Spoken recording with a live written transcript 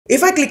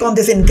If I click on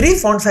this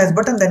increase font size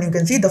button, then you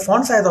can see the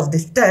font size of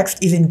this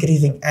text is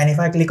increasing. And if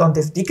I click on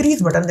this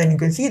decrease button, then you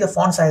can see the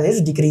font size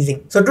is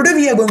decreasing. So today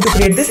we are going to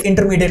create this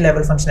intermediate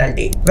level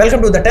functionality.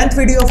 Welcome to the 10th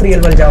video of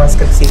real world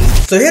JavaScript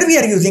series. So here we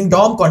are using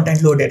DOM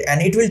content loaded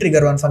and it will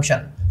trigger one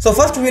function. So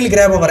first we will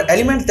grab our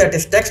elements, that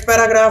is text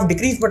paragraph,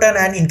 decrease button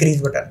and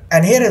increase button.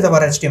 And here is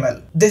our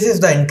HTML. This is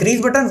the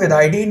increase button with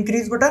ID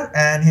increase button,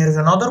 and here is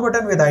another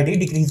button with ID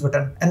decrease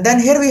button. And then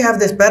here we have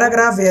this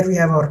paragraph where we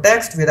have our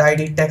text with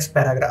ID text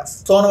paragraph.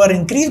 So on our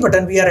increase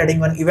button we are adding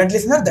one event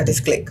listener, that is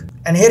click.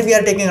 And here we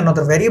are taking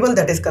another variable,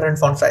 that is current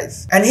font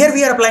size. And here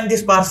we are applying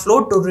this parse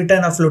float to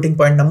return a floating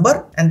point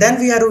number. And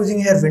then we are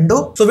using here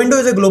window. So window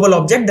is a global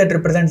object that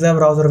represents the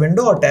browser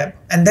window or tab.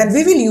 And then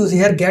we will use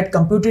here get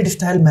computed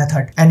style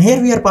method. And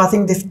here we are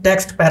passing this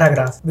text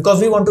paragraph because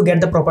we want to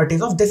get the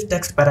properties of this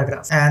text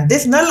paragraph. And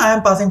this null I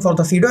am passing for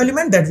the pseudo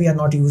element that we are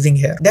not using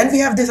here. Then we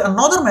have this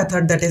another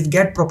method, that is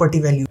get property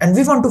value, and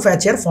we want to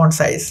fetch here font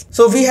size.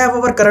 So we have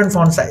our current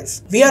font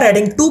size. We are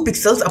adding 2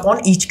 pixels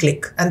upon each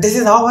click, and this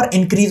is how our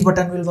increase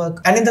button will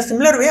work. And in the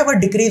similar way our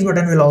decrease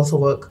button will also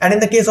work. And in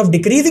the case of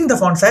decreasing the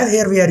font size,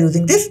 here we are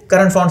using this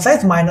current font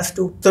size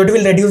 -2. So it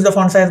will reduce the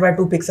font size by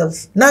 2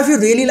 pixels. Now if you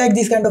really like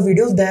these kind of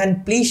videos,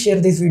 then please share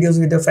these videos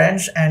with your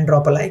friends and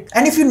drop a like.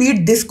 And if you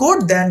need this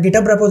code, then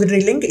GitHub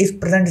repository link is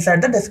present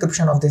inside the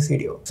description of this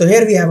video. So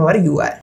here we have our UI.